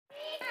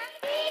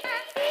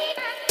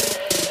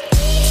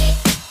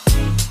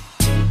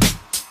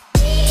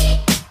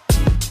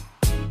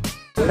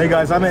Hey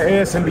guys, I'm at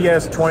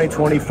ASMBS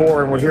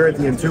 2024 and we're here at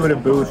the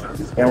Intuitive booth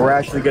and we're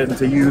actually getting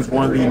to use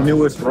one of the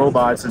newest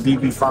robots, the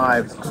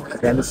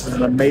DV5, and this is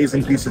an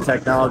amazing piece of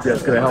technology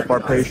that's going to help our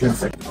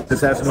patients.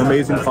 This has some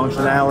amazing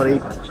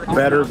functionality,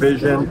 better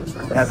vision,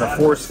 it has a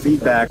force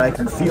feedback. I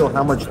can feel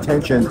how much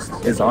tension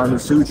is on the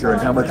suture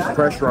and how much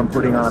pressure I'm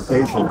putting on a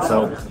patient.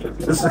 So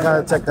this is the kind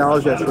of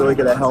technology that's really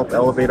going to help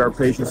elevate our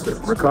patients'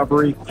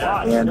 recovery,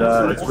 and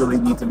it's really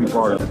neat to be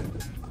part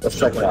of. Let's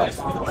check it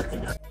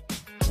out.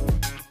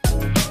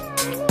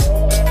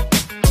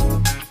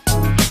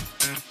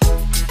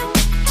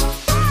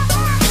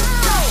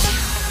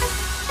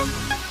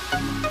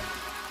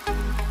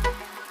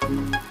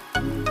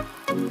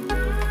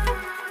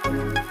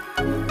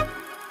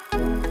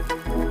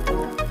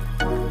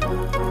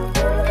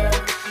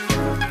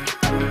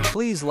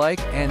 Please like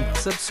and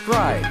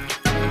subscribe.